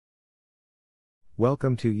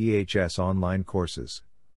Welcome to EHS Online Courses.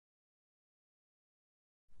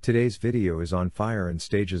 Today's video is on fire and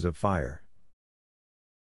stages of fire.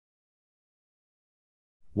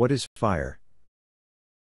 What is fire?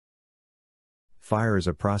 Fire is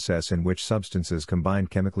a process in which substances combine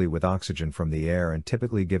chemically with oxygen from the air and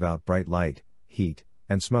typically give out bright light, heat,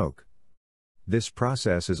 and smoke. This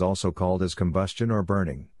process is also called as combustion or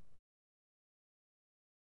burning.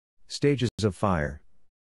 Stages of fire.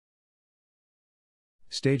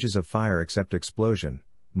 Stages of fire except explosion.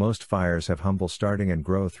 Most fires have humble starting and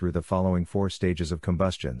grow through the following 4 stages of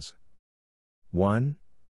combustions. 1.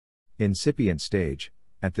 Incipient stage.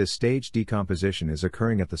 At this stage, decomposition is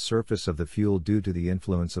occurring at the surface of the fuel due to the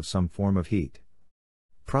influence of some form of heat.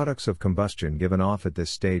 Products of combustion given off at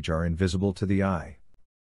this stage are invisible to the eye.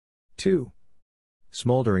 2.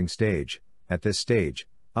 Smoldering stage. At this stage,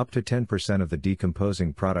 up to 10% of the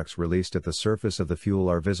decomposing products released at the surface of the fuel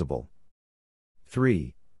are visible.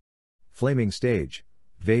 3. Flaming stage.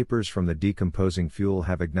 Vapors from the decomposing fuel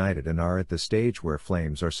have ignited and are at the stage where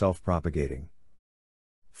flames are self-propagating.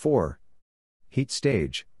 4. Heat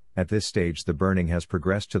stage. At this stage the burning has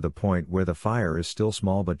progressed to the point where the fire is still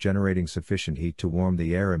small but generating sufficient heat to warm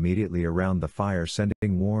the air immediately around the fire,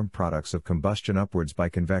 sending warm products of combustion upwards by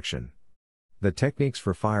convection. The techniques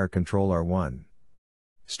for fire control are 1.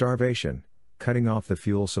 Starvation, cutting off the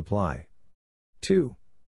fuel supply. 2.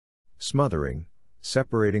 Smothering,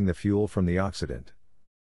 separating the fuel from the oxidant.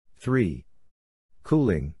 3.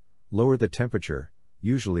 Cooling, lower the temperature,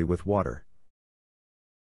 usually with water.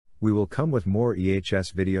 We will come with more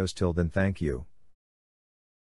EHS videos. Till then, thank you.